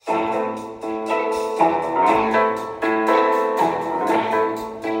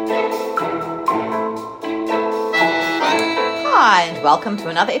welcome to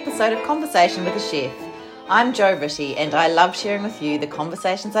another episode of Conversation with a Chef. I'm Jo Ritty and I love sharing with you the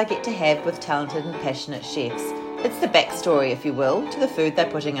conversations I get to have with talented and passionate chefs. It's the backstory, if you will, to the food they're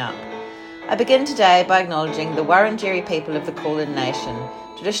putting up. I begin today by acknowledging the Wurundjeri people of the Kulin Nation,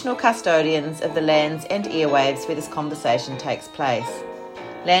 traditional custodians of the lands and airwaves where this conversation takes place.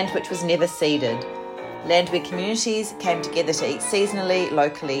 Land which was never ceded. Land where communities came together to eat seasonally,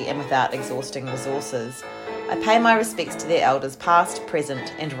 locally and without exhausting resources. I pay my respects to their elders past,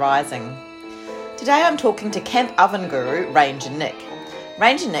 present and rising. Today I'm talking to camp oven guru Ranger Nick.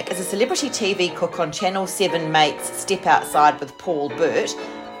 Ranger Nick is a celebrity TV cook on Channel 7 Mates Step Outside with Paul Burt.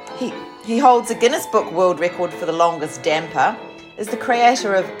 He holds a Guinness Book world record for the longest damper, is the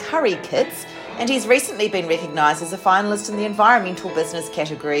creator of curry kits, and he's recently been recognised as a finalist in the environmental business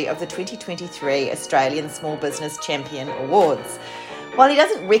category of the 2023 Australian Small Business Champion Awards. While he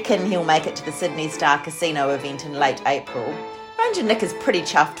doesn't reckon he'll make it to the Sydney Star Casino event in late April, Ranger Nick is pretty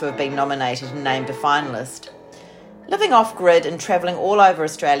chuffed to have been nominated and named a finalist. Living off-grid and travelling all over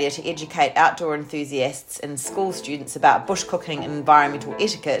Australia to educate outdoor enthusiasts and school students about bush cooking and environmental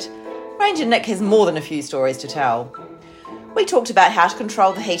etiquette, Ranger Nick has more than a few stories to tell. We talked about how to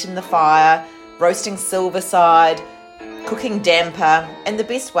control the heat in the fire, roasting silverside, cooking damper, and the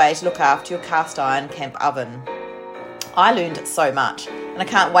best way to look after your cast iron camp oven. I learned so much, and I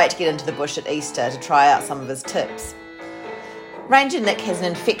can't wait to get into the bush at Easter to try out some of his tips. Ranger Nick has an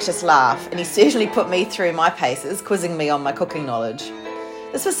infectious laugh, and he certainly put me through my paces, quizzing me on my cooking knowledge.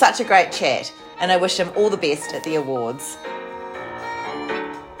 This was such a great chat, and I wish him all the best at the awards.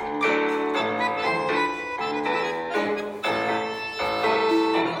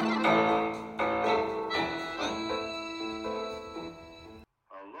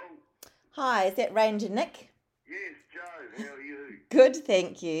 Hello. Hi, is that Ranger Nick? Yes, Joe. How are you? Good,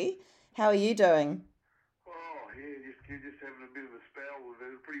 thank you. How are you doing? Oh, yeah, just having a bit of a spell. It was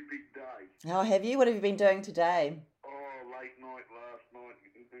a pretty big day. How have you? What have you been doing today? Oh, late night last night,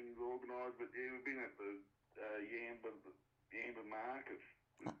 getting things organised. But yeah, we've been at the Yamba market.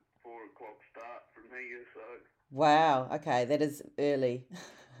 4 o'clock start from here, so. Wow, okay, that is early.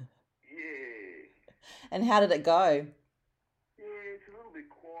 Yeah. And how did it go? Yeah, it's a little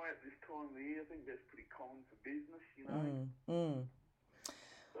bit quiet this time of the year. I think that's pretty common for business, you know.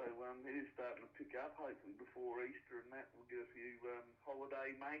 So it is starting to pick up. Hopefully before Easter and that, we'll get a few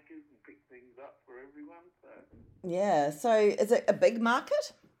holiday makers and pick things up for everyone. So Yeah, so is it a big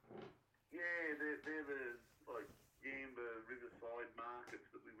market? yeah, they're the Yamba Riverside markets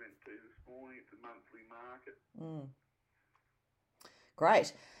that we went to this morning. It's a monthly market.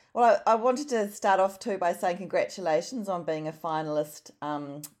 Great. Well, I wanted to start off too by saying congratulations on being a finalist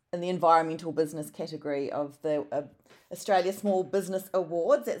in the environmental business category of the Australia Small Business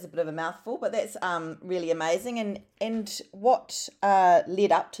Awards. That's a bit of a mouthful, but that's really amazing. And what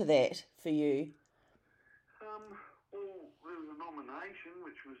led up to that for you? Well, there was a nomination,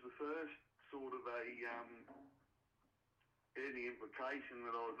 which was the first sort of any implication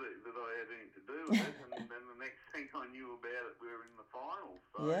that I had anything to do with it, and then the next thing I knew about it, we were in the finals.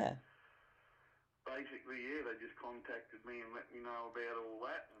 So yeah. Basically, yeah, they just contacted me and let me know about all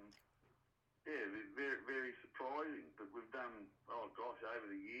that, and yeah, very, very surprising. But we've done, over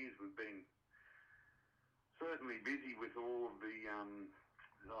the years we've been certainly busy with all of the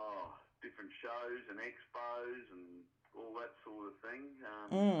different shows and expos and all that sort of thing,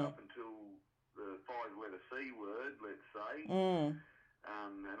 up until the 5-letter C word, let's say, and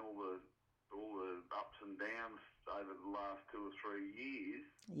all the ups and downs over the last 2 or 3 years,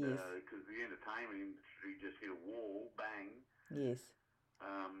 because the entertainment industry just hit a wall, bang. Yes.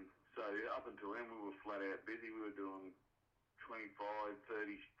 So up until then, we were flat out busy. We were doing 25,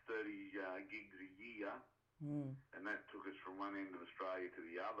 30 gigs a year, and that took us from one end of Australia to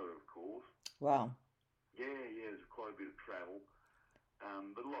the other, of course. Wow. Yeah, there's quite a bit of travel.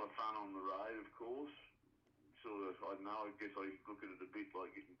 But a lot of fun on the road, of course. Sort of, I don't know, I guess I look at it a bit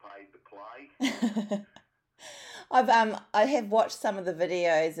like getting paid to play. I have watched some of the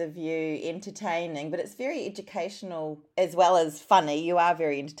videos of you entertaining, but it's very educational as well as funny. You are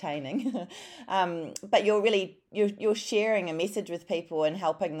very entertaining. But you're sharing a message with people and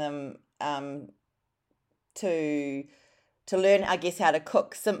helping them to learn, I guess, how to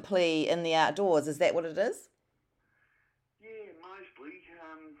cook simply in the outdoors. Is that what it is? Yeah, mostly.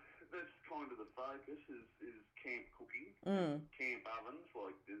 That's kind of the focus is camp cooking, camp ovens.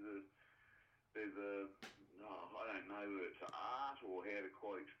 Like there's a I don't know whether it's art or how to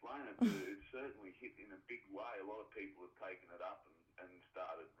quite explain it, but it's certainly hit in a big way. A lot of people have taken it up and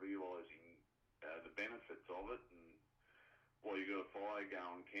started realising the benefits of it. And while you've got a fire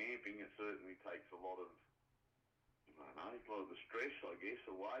going camping, it certainly takes a lot of don't know, a lot of the stress, I guess,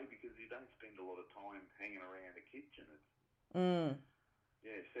 away because you don't spend a lot of time hanging around a kitchen. It's,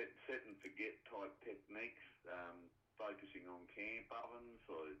 set and forget type techniques, focusing on camp ovens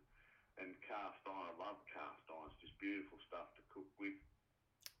and cast iron. I love cast iron. It's just beautiful stuff to cook with,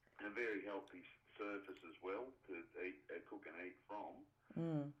 and a very healthy surface as well to cook and eat from.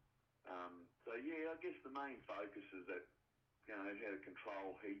 I guess the main focus is that, how to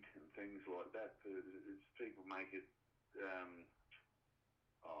control heat and things like that. People make it,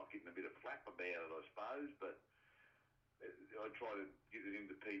 getting a bit of flap about it, I suppose, but I try to get it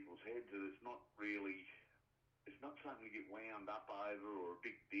into people's heads that it's not something to get wound up over or a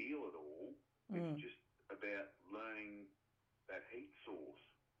big deal at all. It's just about learning that heat source.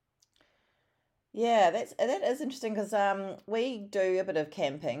 Yeah, that is interesting because we do a bit of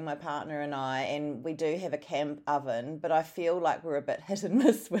camping, my partner and I, and we do have a camp oven, but I feel like we're a bit hit and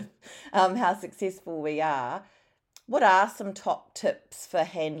miss with how successful we are. What are some top tips for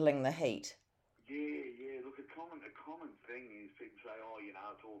handling the heat? Yeah. Look, a common thing is people say,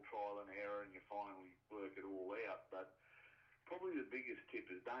 it's all trial and error, and you finally work it all out. But probably the biggest tip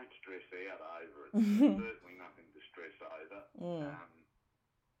is don't stress out over it. There's certainly nothing to stress over.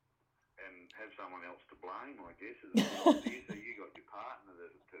 And have someone else to blame, I guess, is a good idea. So you got your partner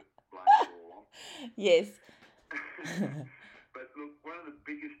to blame it all on. Yes. But look, one of the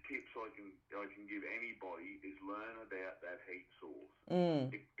biggest tips I can give anybody is learn about that heat source.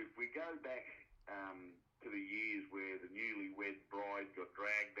 If we go back to the years where the newlywed bride got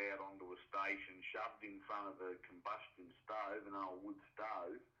dragged out onto a station, shoved in front of a combustion stove, an old wood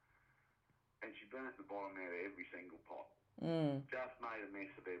stove, and she burnt the bottom out of every single pot. Just made a mess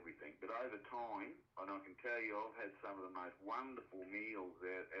of everything. But over time, and I can tell you, I've had some of the most wonderful meals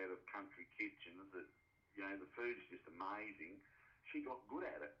out of country kitchens that, the food's just amazing. She got good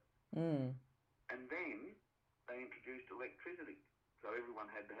at it. And then they introduced electricity. So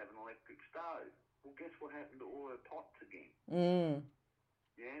everyone had to have an electric stove. Well, guess what happened to all her pots again?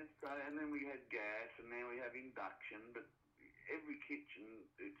 Yeah, so, and then we had gas, and now we have induction. But every kitchen,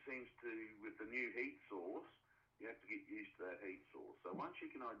 it seems to, with the new heat source, you have to get used to that heat source. So once you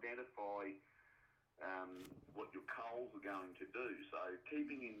can identify what your coals are going to do, so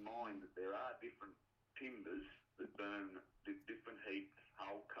keeping in mind that there are different timbers that burn different heats,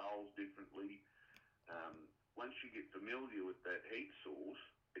 hold coals differently. Once you get familiar with that heat source,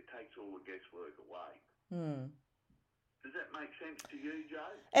 it takes all the guesswork away. Does that make sense to you,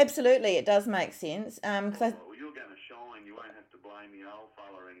 Joe? Absolutely, it does make sense. Well, you're going to shine. You won't have to blame the old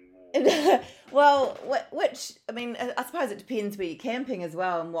fella anymore. Well, I suppose it depends where you're camping as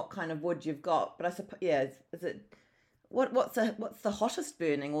well and what kind of wood you've got. But I suppose, is it what's the hottest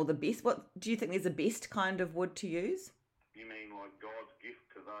burning or the best? What do you think? There's a best kind of wood to use? You mean like God's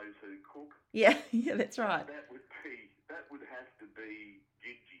gift to those who cook? Yeah, that's right. That would have to be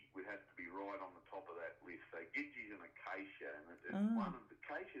Gidgee. Would have to be right on the top of that list. So Gidgee's an acacia, and one of the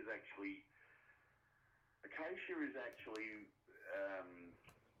acacia is actually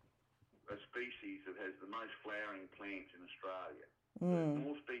a species that has the most flowering plants in Australia. There's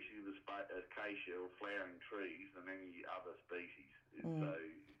more species of acacia or flowering trees than any other species. So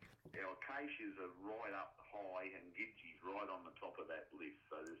our acacias are right up high, and Gidgee's right on the top of that list.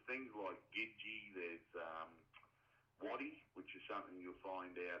 So there's things like Gidgee, there's waddy, which is something you'll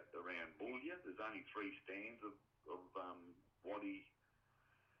find out around Boulia. There's only 3 stands of waddy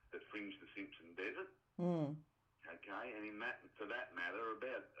that fringe the Simpson Desert. Okay, and for that matter,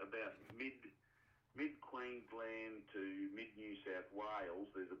 about mid Queensland to mid New South Wales,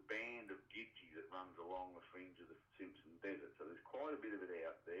 there's a band of Gidgee that runs along the fringe of the Simpson Desert. So there's quite a bit of it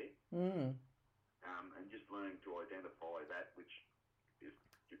out there. And just learning to identify that, which is,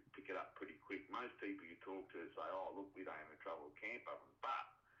 you pick it up pretty quick. Most people you talk to say, "Oh, look, we don't have any trouble with camp ovens," but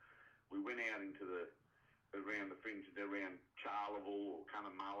we went out into around the fringe, around Charleville or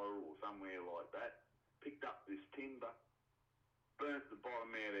Cunnamulla or somewhere like that, picked up this timber, burnt the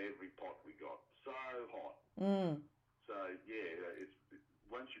bottom out of every pot we got. So hot. So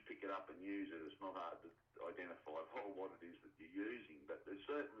once you pick it up and use it, it's not hard to identify what it is that you're using. But there's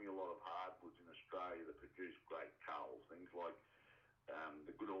certainly a lot of hardwoods in Australia that produce great coals. Things like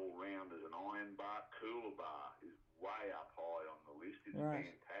the good all-rounders, an iron bar, cooler bar is way up high on the list. It's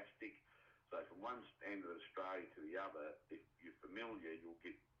fantastic. So from one end of Australia to the other, if you're familiar, you'll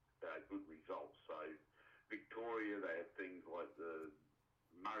get good results. So Victoria, they have things like the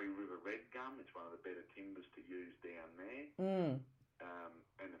Murray River red gum. It's one of the better timbers to use down there.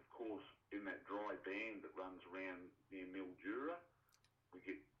 And of course, in that dry band that runs around near Mildura, we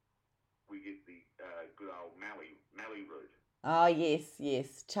get the good old mallee root. Oh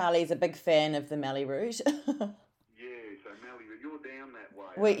yes. Charlie's a big fan of the mallee root. Yeah, you're down that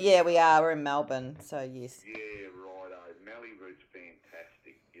way. We are. We're in Melbourne, so yes. Yeah, righto. Mallee root's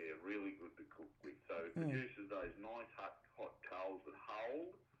fantastic. Yeah, really good to cook with. So it produces those nice hot coals that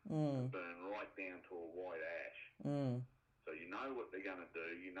hold and burn right down to a white ash. So you know what they're going to do.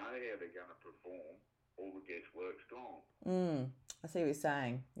 You know how they're going to perform. All the guesswork's gone. I see what you're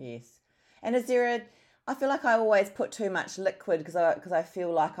saying. Yes. And is there I feel like I always put too much liquid because I feel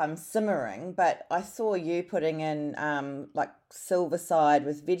like I'm simmering, but I saw you putting in like silverside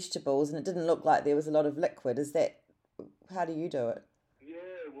with vegetables, and it didn't look like there was a lot of liquid. How do you do it?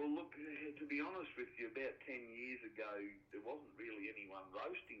 Yeah, well, look, to be honest with you, about 10 years ago, there wasn't really anyone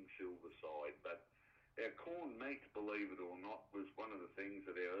roasting silverside, but our corned meat, believe it or not, was one of the things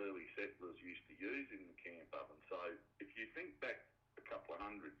that our early settlers used to use in the camp oven. So if you think back a couple of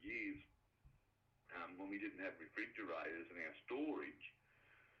 100 years, when we didn't have refrigerators in our storage,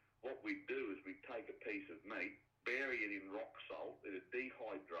 what we'd do is we'd take a piece of meat, bury it in rock salt, it'd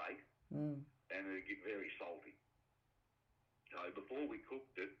dehydrate, and it'd get very salty. So before we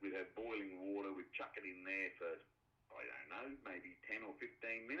cooked it, we'd have boiling water, we'd chuck it in there for, I don't know, maybe 10 or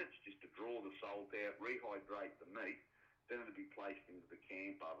 15 minutes just to draw the salt out, rehydrate the meat, then it'd be placed into the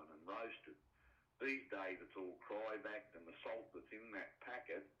camp oven and roasted. These days it's all cryovac, and the salt that's in that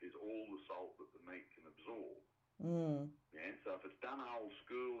packet is all the salt that the meat can absorb. Yeah, so if it's done old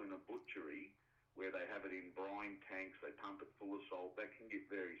school in a butchery where they have it in brine tanks, they pump it full of salt, that can get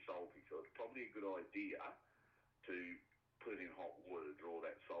very salty. So it's probably a good idea to put it in hot water to draw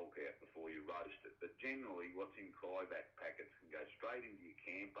that salt out before you roast it. But generally what's in cryovac packets can go straight into your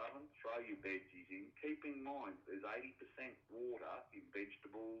camp oven, throw your veggies in. Keep in mind there's 80% water in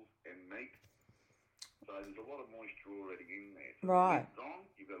vegetables and meat. So there's a lot of moisture already in there. So right. The lid's on,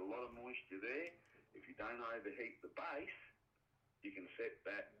 you've got a lot of moisture there. If you don't overheat the base, you can set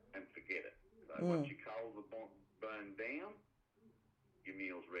that and forget it. So once your coals are burned down, your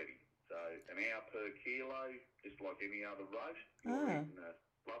meal's ready. So an hour per kilo, just like any other roast, you're eating a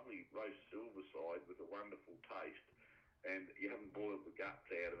lovely roast silverside with a wonderful taste. And you haven't boiled the guts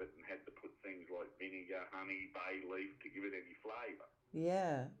out of it and had to put things like vinegar, honey, bay leaf to give it any flavour.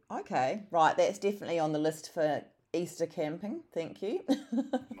 Yeah. Okay. Right. That's definitely on the list for Easter camping. Thank you.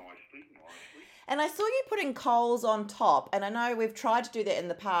 Nicely. And I saw you putting coals on top, and I know we've tried to do that in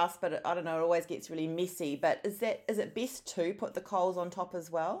the past, but I don't know, it always gets really messy. But is it best to put the coals on top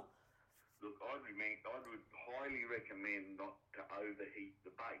as well? Look, I would highly recommend not to overheat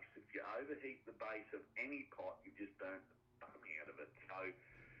the base. If you overheat the base of any pot, you just burn the bung out of it. So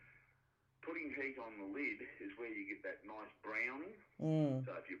putting heat on the lid is where you get that nice browning.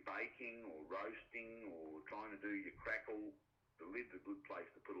 So if you're baking or roasting or trying to do your crackle, the lid's a good place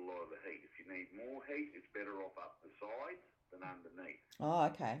to put a lot of the heat. If you need more heat, it's better off up the sides than underneath. Oh,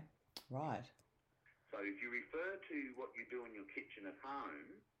 okay. Right. So if you refer to what you do in your kitchen at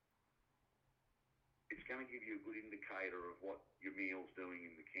home, it's going to give you a good indicator of what your meal's doing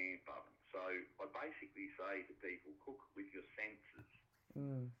in the camp oven. So I basically say to people, cook with your senses.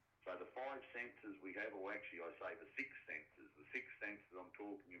 So the 5 senses we have, or actually I say the 6 senses. The 6 senses I'm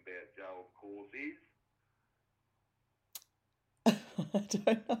talking about, Joe, of course, is... I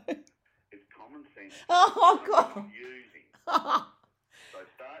don't know. It's common sense. Oh, God. Not using. So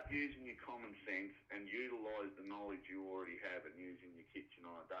start using your common sense and utilise the knowledge you already have and use in your kitchen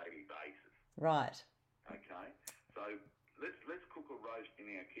on a daily basis. Right. Okay, so let's cook a roast in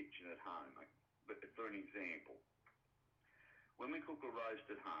our kitchen at home. For an example, when we cook a roast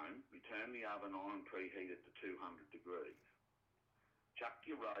at home, we turn the oven on and preheat it to 200 degrees. Chuck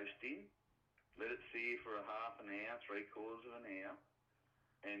your roast in, let it sear for a half an hour, 3/4 of an hour,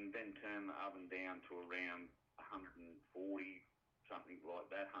 and then turn the oven down to around 140, something like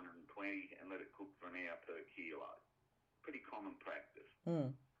that, 120, and let it cook for an hour per kilo. Pretty common practice.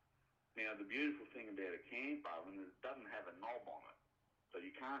 Now, the beautiful thing about a camp oven is it doesn't have a knob on it, so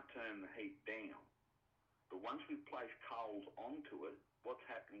you can't turn the heat down. But once we place coals onto it, what's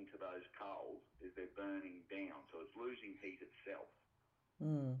happening to those coals is they're burning down, so it's losing heat itself.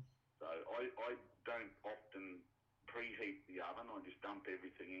 So I don't often preheat the oven. I just dump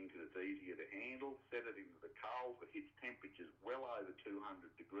everything in because it's easier to handle, set it into the coals. It hits temperatures well over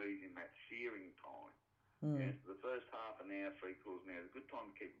 200 degrees in that searing time. Yeah, so the first half an hour, 3/4 an hour is a good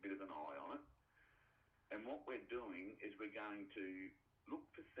time to keep a bit of an eye on it. And what we're doing is we're going to look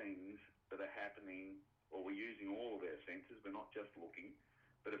for things that are happening, or we're using all of our senses. We're not just looking.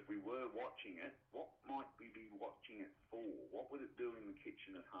 But if we were watching it, what might we be watching it for? What would it do in the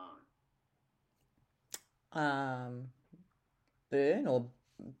kitchen at home? Burn or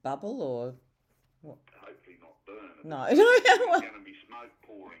bubble or what? Hopefully not burn. No. There's going to be smoke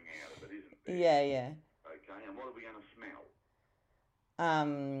pouring out of it, isn't there? Yeah. Okay, and what are we going to smell?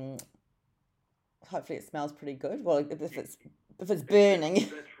 Hopefully it smells pretty good. Well, if it's burning.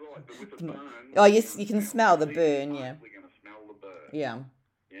 That's right, but with a burn... Oh, yes, you can smell the burn, yeah. We're going to smell the burn. Yeah.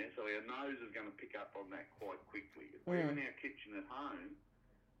 Yeah, so our nose is going to pick up on that quite quickly. If we're in our kitchen at home,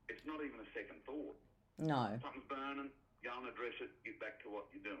 it's not even a second thought. No. Something's burning, go and address it, get back to what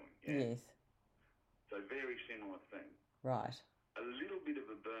you're doing. Yeah? Yes. So very similar thing. Right. A little bit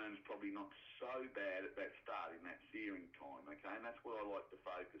of a burn's probably not so bad at that start, in that searing time, okay? And that's what I like to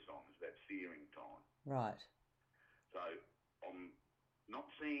focus on, is that searing time. Right. So I'm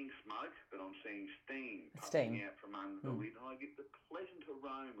not seeing smoke, but I'm seeing steam puffing out from under the lid, and I get the pleasant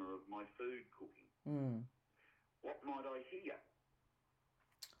aroma of my food cooking. What might I hear?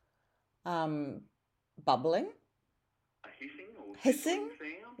 Bubbling. A hissing or hissing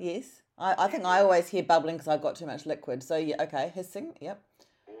sound? Yes. I think I always hear bubbling because I've got too much liquid. So, yeah, okay, hissing, yep.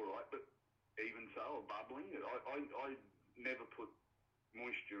 All right, but even so, bubbling, I never put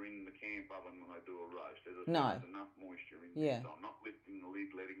moisture in the camp oven when I do a roast. There's enough moisture in there. So I'm not lifting the lid,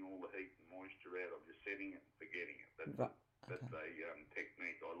 letting all the heat and moisture out. I'm just setting it and forgetting it. That's a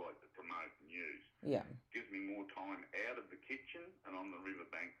technique I like to promote and use. Yeah. Gives me more time out of the kitchen and on the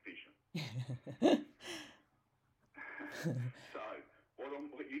riverbank fishing. So,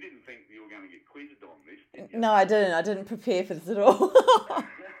 what you didn't think you were going to get quizzed on this, did you? No, I didn't. I didn't prepare for this at all. All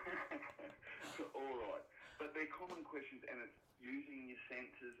right. But they're common questions, and it's using your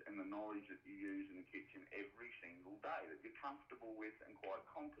senses and the knowledge that you use in the kitchen every single day that you're comfortable with and quite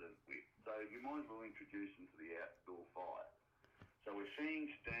confident with. So you might as well introduce them to the outdoor fire. So we're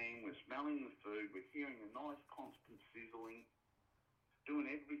seeing steam, we're smelling the food, we're hearing a nice constant sizzling, doing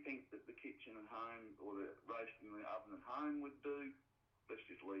everything that the kitchen at home or the roasting in the oven at home would do. Let's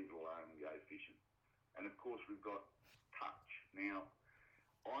just leave it alone and go fishing. And of course we've got touch. Now,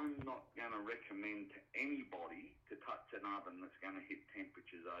 I'm not going to recommend to anybody to touch an oven that's going to hit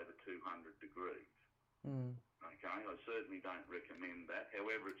temperatures over 200 degrees. Okay, I certainly don't recommend that.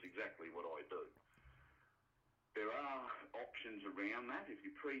 However, it's exactly what I do. There are options around that. If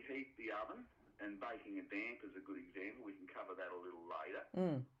you preheat the oven, and baking a damp is a good example, we can cover that a little later.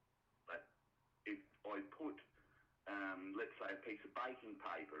 But if I put, let's say, a piece of baking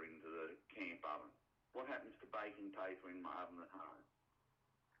paper into the camp oven, what happens to baking paper in my oven at home?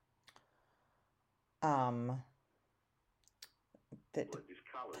 Well, it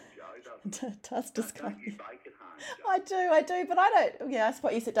discolours, Joe, doesn't it? It does discolour. Don't you bake at home, Joe? I do, but I don't. Yeah, I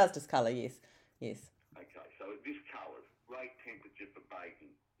suppose, yes, it does discolour, yes. Okay, so it discolours. Great temperature for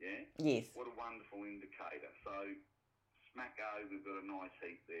baking, yeah? Yes. What a wonderful indicator. So, smacko, we've got a nice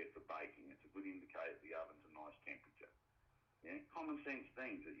heat there for baking. It's a good indicator the oven's a nice temperature. Yeah, common sense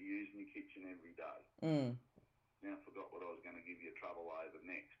things that you use in your kitchen every day. Now I forgot what I was going to give you trouble over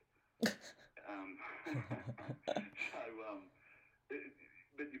next.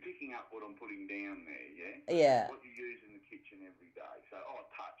 But you're picking up what I'm putting down there, yeah? Yeah. What you use in the kitchen every day. So,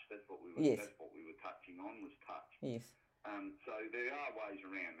 touch. That's what we were touching on, was touch. Yes. So there are ways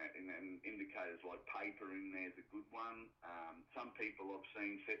around that, and indicators like paper in there is a good one. Some people I've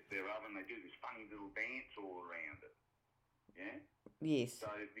seen set their oven, they do this funny little dance all around it. Yeah? Yes.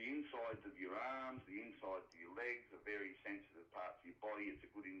 So the insides of your arms, the insides of your legs are very sensitive parts of your body. It's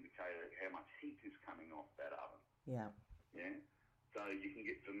a good indicator of how much heat is coming off that oven. Yeah. Yeah? So you can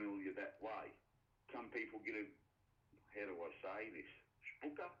get familiar that way. Some people get how do I say this?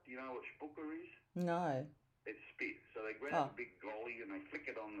 Spooker? Do you know what spooker is? No. It's spit. So they grab a big golly and they flick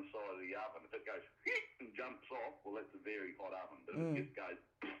it on the side of the oven. If it goes and jumps off, well, that's a very hot oven. But if it just goes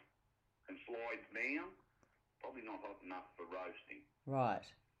and slides down, probably not hot enough for roasting. Right.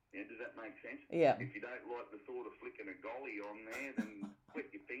 Yeah, does that make sense? Yeah. If you don't like the thought of flicking a golly on there, then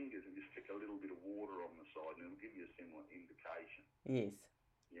wet your fingers and just flick a little bit of water on the side and it'll give you a similar indication. Yes.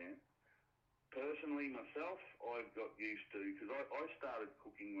 Yeah. Personally, myself, I've got used to, because I started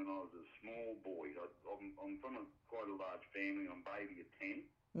cooking when I was a small boy. I'm from quite a large family. I'm baby of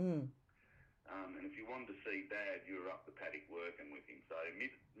 10. And if you wanted to see Dad, you were up the paddock working with him. So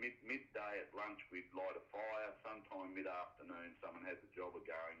midday at lunch, we'd light a fire. Sometime mid-afternoon, someone had the job of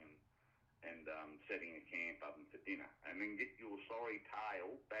going and setting a camp oven for dinner. And then get your sorry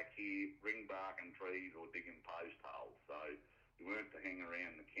tail back here, ring barking trees or digging post holes. So you weren't to hang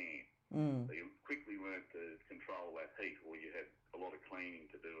around the camp. So you quickly learned to control that heat, or you had a lot of cleaning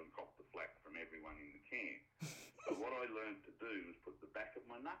to do and cop the flack from everyone in the camp. So what I learned to do was put the back of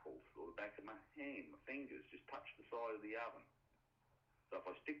my knuckles or the back of my hand, my fingers, just touch the side of the oven. So if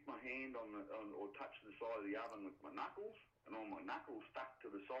I stick my hand or touch the side of the oven with my knuckles, and all my knuckles stuck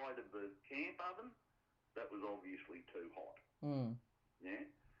to the side of the camp oven, that was obviously too hot. Yeah.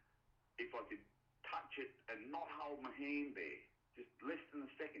 If I could touch it and not hold my hand there, just less than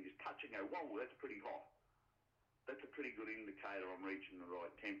a second, just touch and go, whoa, that's pretty hot. That's a pretty good indicator I'm reaching the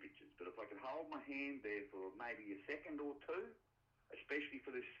right temperatures. But if I can hold my hand there for maybe a second or two, especially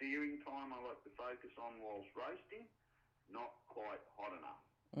for this searing time I like to focus on whilst roasting, not quite hot enough.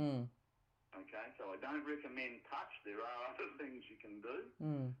 Okay, so I don't recommend touch. There are other things you can do,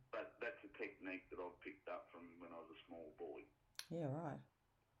 but that's a technique that I've picked up from when I was a small boy. Yeah, right.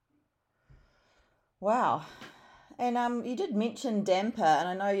 Wow. And you did mention damper, and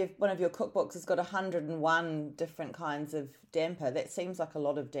I know one of your cookbooks has got 101 different kinds of damper. That seems like a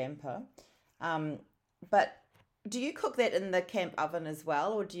lot of damper. But do you cook that in the camp oven as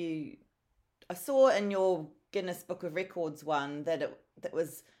well, or do you? I saw in your Guinness Book of Records one that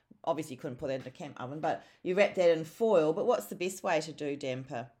was obviously you couldn't put that in the camp oven, but you wrap that in foil. But what's the best way to do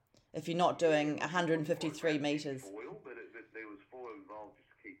damper if you're not doing 153 meters? Foil, but there was foil involved just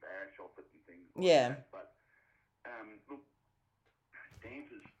to keep the ash off it and things like that. But look,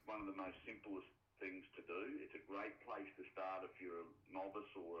 damper's one of the most simplest things to do. It's a great place to start if you're a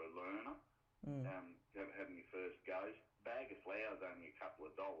novice or a learner, having your first goes. Bag of flour is only a couple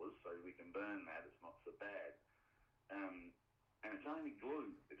of dollars, so we can burn that. It's not so bad. And it's only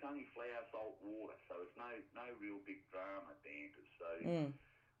glue. It's only flour, salt, water, so it's no real big drama, dampers. So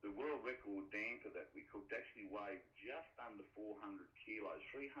the world record damper that we cooked actually weighed just under 400 kilos,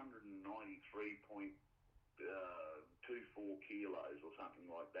 393.24 kilos or something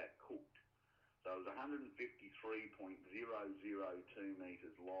like that cooked. So it was 153.002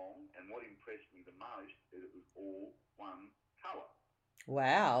 metres long, and what impressed me the most is it was all one colour.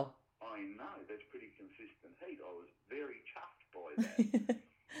 Wow. I know, that's pretty consistent heat. I was very chuffed by that.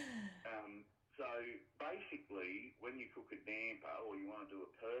 So basically, when you cook a damper or you want to do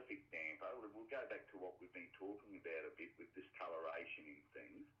a perfect damper, we'll go back to what we've been talking about a bit with discoloration in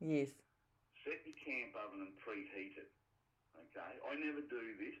things. Yes. Set your camp oven and preheat it. Okay, I never do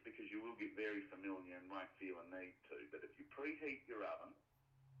this because you will get very familiar and won't feel a need to. But if you preheat your oven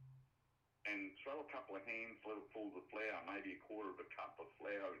and throw a couple of handfuls of flour, maybe a quarter of a cup of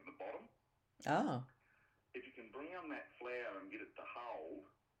flour in the bottom. Oh. If you can brown that flour and get it to hold,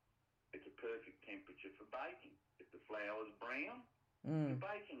 it's a perfect temperature for baking. If the flour is brown, your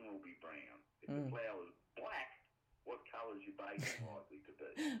baking will be brown. If the flour is black, what colour is your baking likely to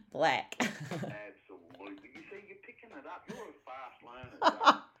be? Black. Absolutely. You see, you're picking it up. You're a fast learner,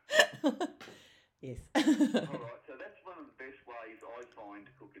 Joe. Yes. All right, so that's one of the best ways I find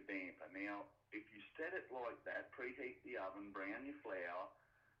to cook a damper. Now, if you set it like that, preheat the oven, brown your flour,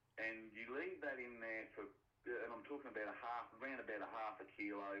 and you leave that in there for, and I'm talking about around about a half a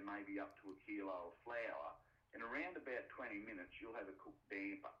kilo, maybe up to a kilo of flour, in around about 20 minutes, you'll have a cooked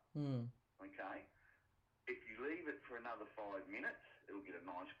damper. Okay? If you leave it for another 5 minutes, it'll get a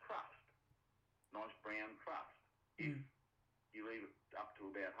nice crust, nice brown crust. If you leave it up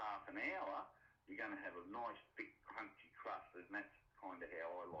to about half an hour, you're going to have a nice, thick, crunchy crust, and that's kind of how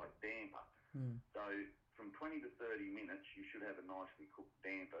I like damper. So from 20 to 30 minutes, you should have a nicely cooked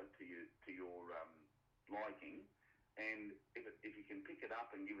damper to your liking. And if you can pick it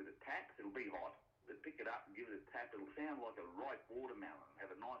up and give it a tap, it'll be hot, but pick it up and give it a tap, it'll sound like a ripe watermelon,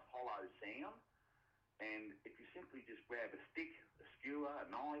 have a nice hollow sound. And if you simply just grab a stick, a skewer, a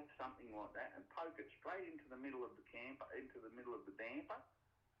knife, something like that, and poke it straight into the middle of the damper,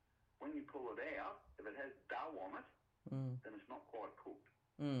 when you pull it out, if it has dough on it, then it's not quite cooked.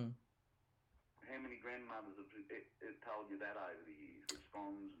 How many grandmothers have told you that over the years with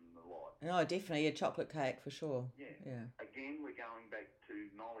scones and the like? Oh, definitely a chocolate cake for sure. Yeah. Again, we're going back to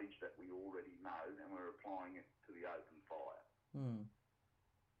knowledge that we already know, and we're applying it to the open fire.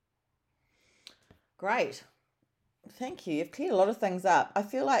 Great. Thank you. You've cleared a lot of things up. I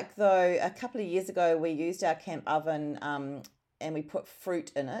feel like, though, a couple of years ago we used our camp oven and we put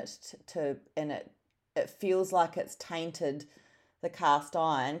fruit in it and it feels like it's tainted the cast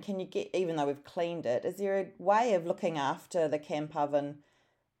iron. Can you even though we've cleaned it, is there a way of looking after the camp oven?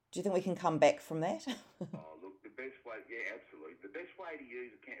 Do you think we can come back from that? Oh, look, the best way, yeah, absolutely. The best way to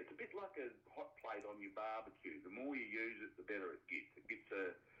use it's a bit like a hot plate on your barbecue. The more you use it, the better it gets.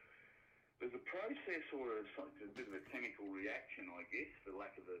 There's a process or a bit of a chemical reaction, I guess, for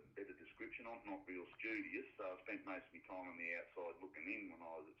lack of a better description. I'm not real studious, so I spent most of my time on the outside looking in when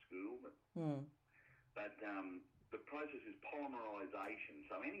I was at school. But the process is polymerization.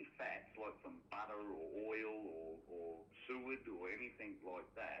 So any fats, like from butter or oil or suet or anything like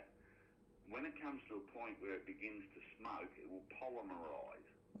that, when it comes to a point where it begins to smoke, it will polymerize.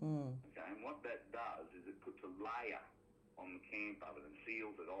 Okay, and what that does is it puts a layer on the camp oven and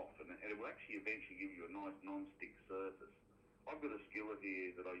seals it off, and it will actually eventually give you a nice non-stick surface. I've got a skillet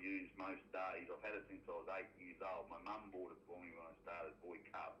here that I use most days. I've had it since I was 8 years old. My mum bought it for me when I started boy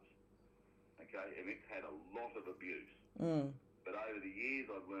cubs. Okay, and it's had a lot of abuse. But over the years,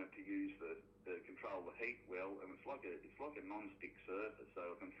 I've learned to use the control the heat well, and it's like a non-stick surface, so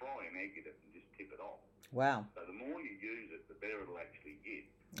I can fry an egg at it and just tip it off. Wow. So the more you use it, the better it'll actually get.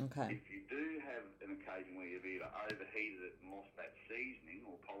 Okay. If you do have an occasion where you've either overheated it and lost that seasoning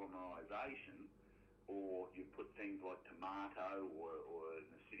or polymerisation, or you put things like tomato or an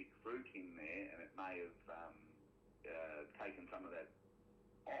acidic fruit in there, and it may have taken some of that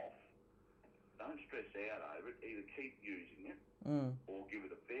off, don't stress out over it. Either keep using it or give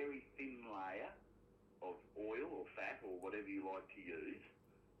it a very thin layer of oil or fat or whatever you like to use,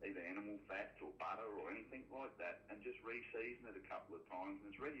 either animal fats or butter or anything like that, and just re-season it a couple of times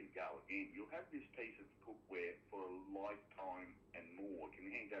and it's ready to go again. You'll have this piece of cookware for a lifetime and more. It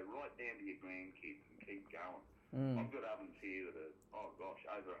can go right down to your grandkids and keep going. I've got ovens here that are,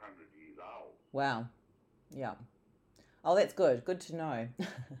 over 100 years old. Wow. Yeah. Oh, that's good. Good to know.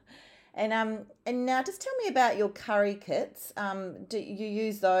 And now just tell me about your curry kits. Do you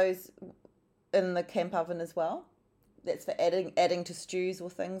use those in the camp oven as well? That's for adding to stews or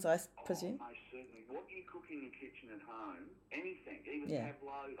things, I presume? Most certainly. What you cook in your kitchen at home, anything, even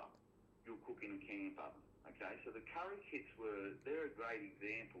pavlova, you'll cook in a camp oven. Okay, so the curry kits they're a great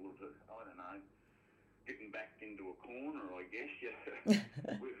example of, getting backed into a corner, I guess.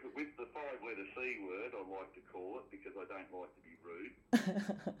 with the 5-letter C word, I like to call it, because I don't like to be rude.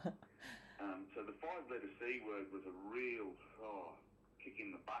 So the 5-letter C word was a real kick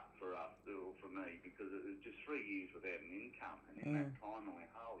in the butt for us, or for me, because it was just 3 years without an income, and in that time I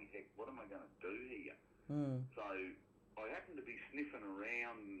went, holy heck, what am I going to do here? So I happened to be sniffing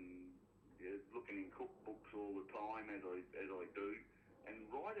around, looking in cookbooks all the time, as I do, and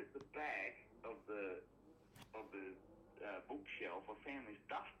right at the back of the bookshelf, I found this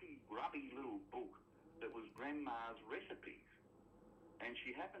dusty, grubby little book that was Grandma's recipes, and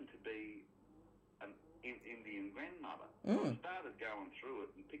she happened to be an Indian grandmother. So I started going through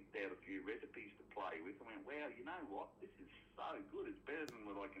it and picked out a few recipes to play with. I went, wow, you know what? This is so good. It's better than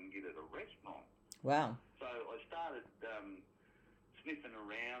what I can get at a restaurant. Wow. So I started sniffing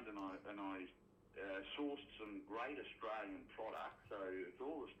around, and I sourced some great Australian products. So it's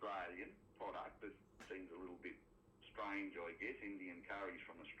all Australian product. This seems a little bit strange, I guess, Indian curries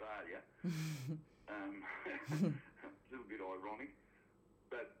from Australia. A little bit ironic.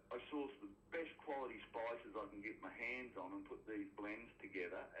 But I sourced the best quality spices I can get my hands on and put these blends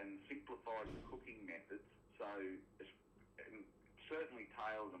together and simplified the cooking methods, and certainly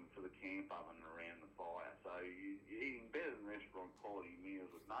tailed them for the camp oven around the fire. So you're eating better than restaurant quality meals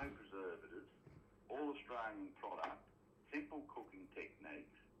with no preservatives, all Australian product, simple cooking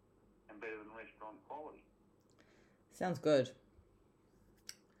techniques, and better than restaurant quality. Sounds good.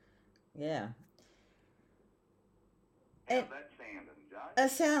 Yeah. How's that sounding, Joe?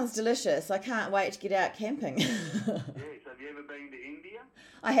 It sounds delicious. I can't wait to get out camping. Yes. Have you ever been to India?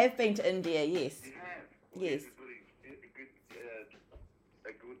 I have been to India, yes. You have? Well, yes.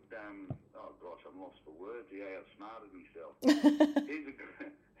 I'm lost for words. He outsmarted himself.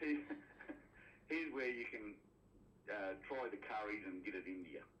 Here's where you can try the curries and get it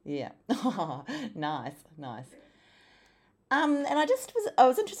India. Yeah. Oh, nice. Yeah. And I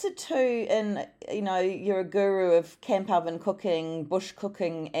was interested too in, you're a guru of camp oven cooking, bush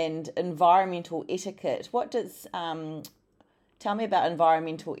cooking, and environmental etiquette. What does, tell me about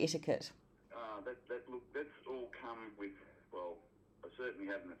environmental etiquette. That's all come with, I certainly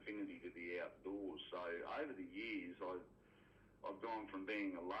have an affinity to the outdoors. So over the years, I've gone from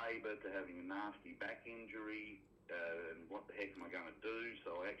being a labourer to having a nasty back injury, and what the heck am I going to do?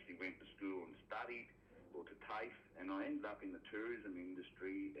 So I actually went to school and studied, or to TAFE, and I ended up in the tourism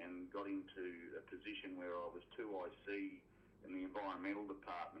industry and got into a position where I was 2IC in the environmental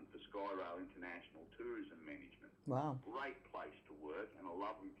department for Skyrail International Tourism Management. Wow. Great place to work and a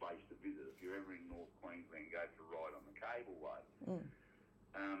lovely place to visit. If you're ever in North Queensland, go for a ride on the cableway.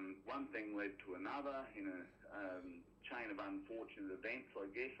 One thing led to another in a chain of unfortunate events, I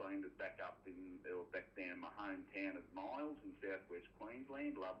guess. I ended back down in my hometown of Miles in southwest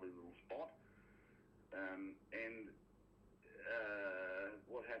Queensland, lovely little spot.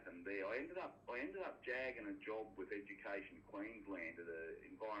 What happened there? I ended up jagging a job with Education Queensland at an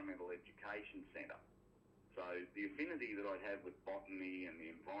environmental education centre. So the affinity that I had with botany and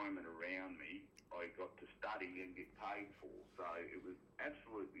the environment around me, I got to study and get paid for. So it was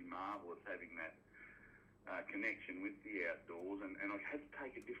absolutely marvellous having that connection with the outdoors, and I had to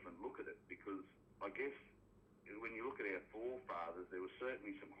take a different look at it, because I guess when you look at our forefathers, there were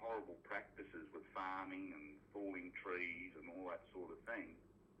certainly some horrible practices with farming and falling trees and all that sort of thing.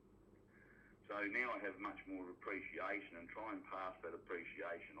 So now I have much more appreciation and try and pass that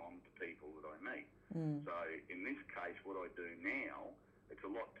appreciation on to people that I meet. So in this case, what I do now, it's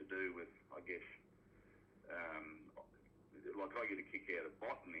a lot to do with, I guess, like I get a kick out of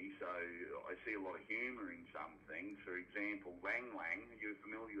botany, so I see a lot of humour in some things. For example, Lang Lang. Are you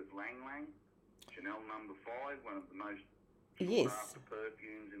familiar with Lang Lang? Chanel No. 5, one of the most sought after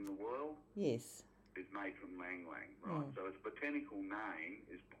perfumes in the world. Yes. Is made from Lang Lang, right? So its botanical name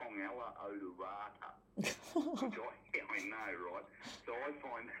is Pongella odorata, which I know, right? So I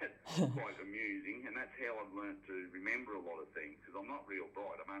find that quite amusing, and that's how I've learnt to remember a lot of things, because I'm not real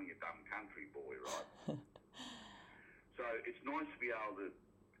bright. I'm only a dumb country boy, right? So it's nice to be able to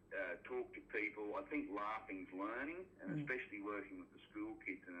talk to people. I think laughing's learning, and especially working with the school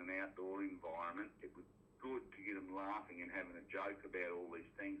kids in an outdoor environment, it was good to get them laughing and having a joke about all these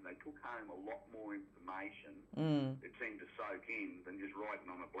things. And they took home a lot more information. It seemed to soak in than just writing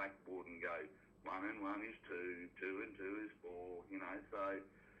on a blackboard and go, 1 and 1 is 2, 2 and 2 is 4, you know. So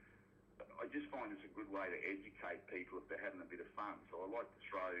I just find it's a good way to educate people if they're having a bit of fun. So I like to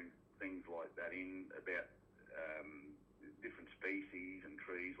throw things like that in about different species and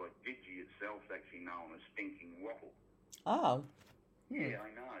trees. Like Gidgee itself is actually known as stinking wattle. Oh. Yeah, I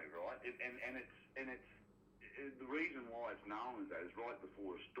know, right? And it's the reason why it's known as that is right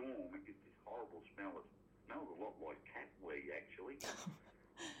before a storm, it gets this horrible smell. It smells a lot like cat wee, actually.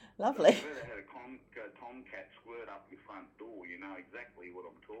 Lovely. So if you've ever had a tomcat squirt up your front door, you know exactly what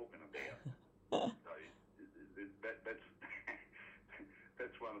I'm talking about. So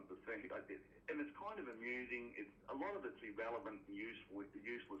that's one of the things I did. And it's kind of amusing. A lot of it's irrelevant and useless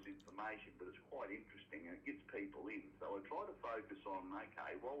information, but it's quite interesting and it gets people in. So I try to focus on,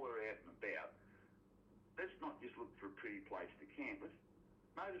 okay, while we're out and about, let's not just look for a pretty place to camp. Let's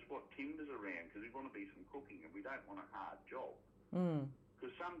notice what timber's around, because we want to be some cooking and we don't want a hard job.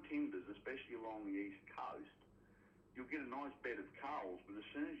 Because some timbers, especially along the east coast, you'll get a nice bed of coals, but as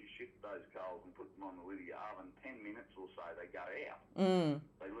soon as you shift those coals and put them on the lid of your oven, 10 minutes or so, they go out.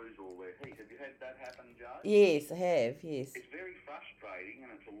 They lose all their heat. Have you had that happen, Joe? Yes, I have, yes. It's very frustrating,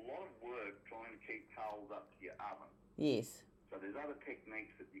 and it's a lot of work trying to keep coals up to your oven. Yes. So there's other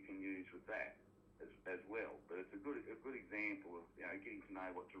techniques that you can use with that as well, but it's a good example of, you know, getting to know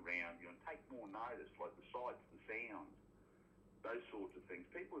what's around you and take more notice, like the sights, the sounds, those sorts of things.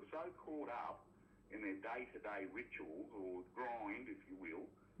 People are so caught up in their day-to-day rituals, or grind, if you will,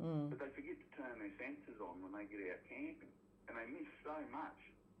 but they forget to turn their senses on when they get out camping, and they miss so much.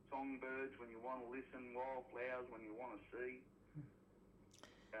 Songbirds when you want to listen, wildflowers when you want to see.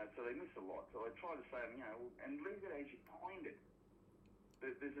 So they miss a lot. So I try to say, you know, and leave it as you find it.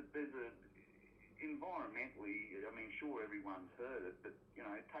 There's a environmentally, I mean, sure, everyone's heard it, but, you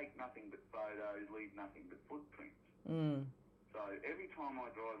know, take nothing but photos, leave nothing but footprints. So every time I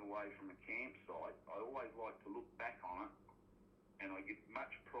drive away from a campsite, I always like to look back on it, and I get much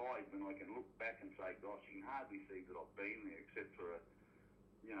pride when I can look back and say, gosh, you can hardly see that I've been there, except for a,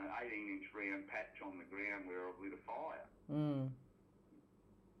 you know, 18-inch round patch on the ground where I've lit a fire.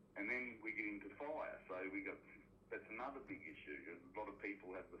 And then we get into fire, so that's another big issue. A lot of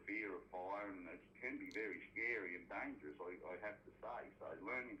people have the fear of fire, and it can be very scary and dangerous, I have to say. So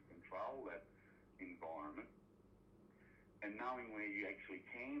learning to control that environment and knowing where you actually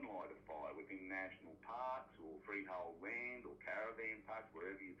can light a fire within national parks or freehold land or caravan parks,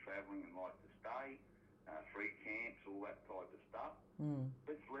 wherever you're travelling and like to stay, free camps, all that type of stuff.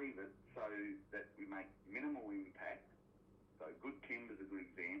 Let's leave it so that we make minimal impact. So good timber's a good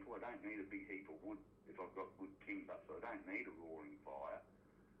example. I don't need a big heap of wood if I've got good timber, so I don't need a roaring fire.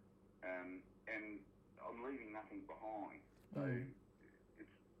 And I'm leaving nothing behind. So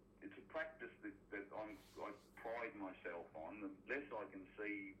it's a practice that I pride myself on. The less I can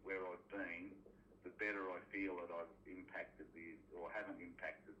see where I've been, the better I feel that I've impacted haven't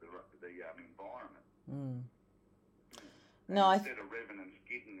impacted the environment. Instead of revving and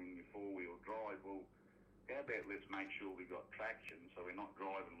skidding in your four-wheel drive, well, how about let's make sure we've got traction so we're not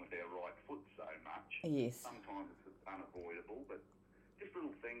driving with our right foot so much. Yes. Sometimes it's unavoidable, but just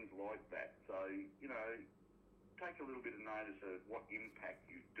little things like that. So, you know, take a little bit of notice of what impact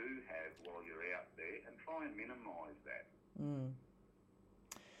you do have while you're out there and try and minimise that.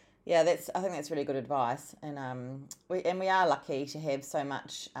 Yeah, I think that's really good advice, and we are lucky to have so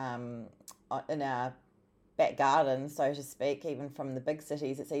much in our back garden, so to speak. Even from the big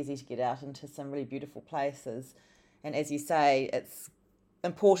cities, it's easy to get out into some really beautiful places, and as you say, it's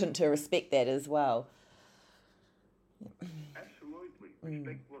important to respect that as well. Absolutely,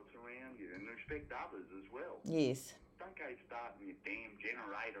 respect what's around you and respect others as well. Yes. Don't go starting your damn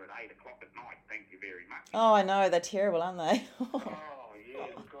generator at 8 o'clock at night. Thank you very much. Oh, I know. They're terrible, aren't they? Oh,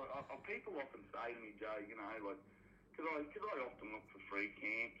 yeah. Look, people often say to me, Joe, you know, like, because I often look for free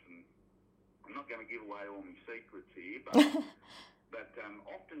camps, and I'm not going to give away all my secrets here, but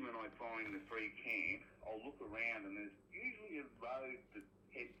often when I find the free camp, I'll look around, and there's usually a road that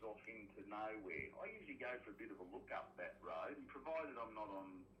heads off into nowhere. I usually go for a bit of a look up that road, and provided I'm not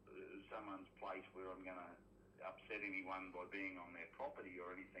on someone's place where I'm going to upset anyone by being on their property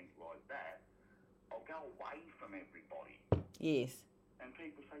or anything like that, I'll go away from everybody. Yes. And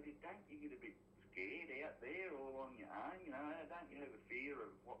people say, don't you get a bit scared out there all on your own? You know, don't you have a fear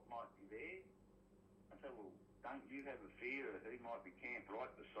of what might be there? I say, well, don't you have a fear that he might be camped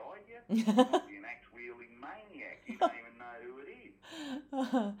right beside you? He might be an axe-wielding maniac. You don't even know who it is.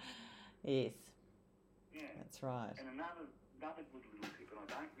 Yes. Yeah. That's right. And another good little tip, and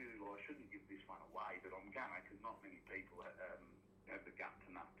I shouldn't give this one away, but I'm going to, because not many people have the guts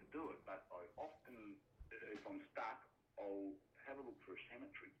enough to do it, but I often, if I'm stuck, I'll have a look for a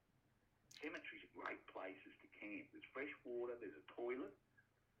cemetery. Cemeteries are great places to camp. There's fresh water, there's a toilet.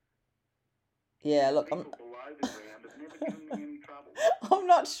 Yeah, look, people below the ground have never given me any trouble. I'm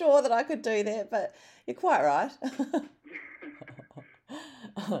not sure that I could do that, but you're quite right.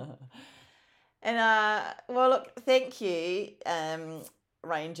 And well, look, thank you,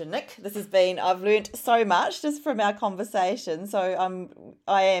 Ranger Nick. This has been, I've learnt so much just from our conversation. So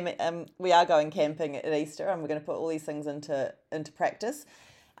we are going camping at Easter, and we're going to put all these things into practice.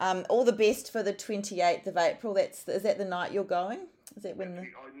 All the best for the 28th of April. Is that the night you're going? Is that when?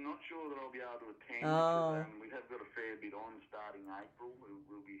 I'm not sure that I'll be able to attend because we have got a fair bit on starting April.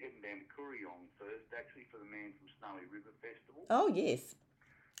 We'll be heading down to Kuriong first, actually, for the Man from Snowy River Festival. Oh, yes.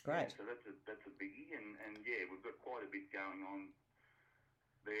 Great. Yeah, so that's a biggie, and yeah, we've got quite a bit going on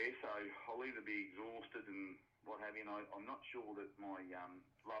there, so I'll either be exhausted and what have you, and I'm not sure that my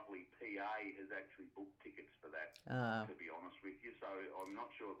lovely PA has actually booked tickets for that, to be honest with you, so I'm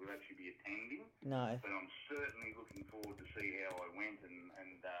not sure if we'll actually be attending. No. But I'm certainly looking forward to see how I went, and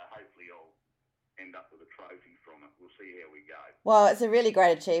hopefully I'll end up with a trophy from it. We'll see how we go. Well, it's a really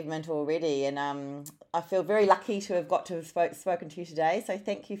great achievement already, and I feel very lucky to have got to have spoken to you today, so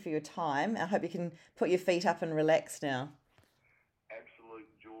thank you for your time. I hope you can put your feet up and relax now. Absolute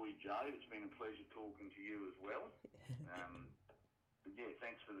joy, Joe. It's been a pleasure talking to you as well. Yeah,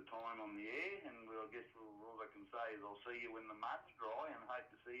 thanks for the time on the air, and I guess all I can say is I'll see you when the mud's dry, and hope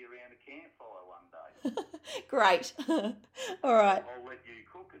to see you around a campfire one day. Great. All right. I'll let you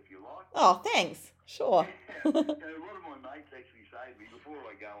cook if you like. Oh, thanks. Sure. Yeah. A lot of my mates actually say to me, before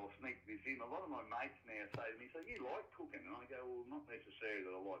I go, I'll sneak this in, a lot of my mates now say to me, so you like cooking? And I go, well, not necessarily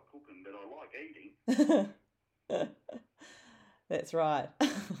that I like cooking, but I like eating. That's right.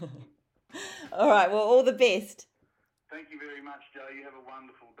 All right, well, all the best. Thank you very much, Joe. You have a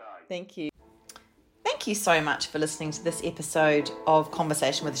wonderful day. Thank you. Thank you so much for listening to this episode of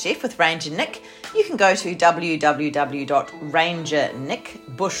Conversation with a Chef with Ranger Nick. You can go to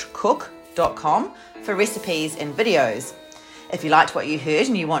www.rangernickbushcook.com for recipes and videos. If you liked what you heard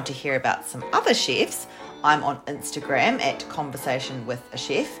and you want to hear about some other chefs, I'm on Instagram at Conversation with a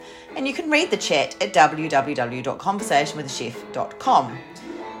Chef, and you can read the chat at www.conversationwithachef.com.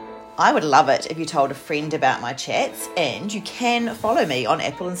 I would love it if you told a friend about my chats, and you can follow me on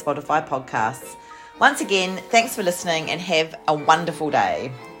Apple and Spotify podcasts. Once again, thanks for listening and have a wonderful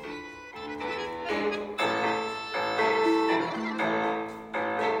day.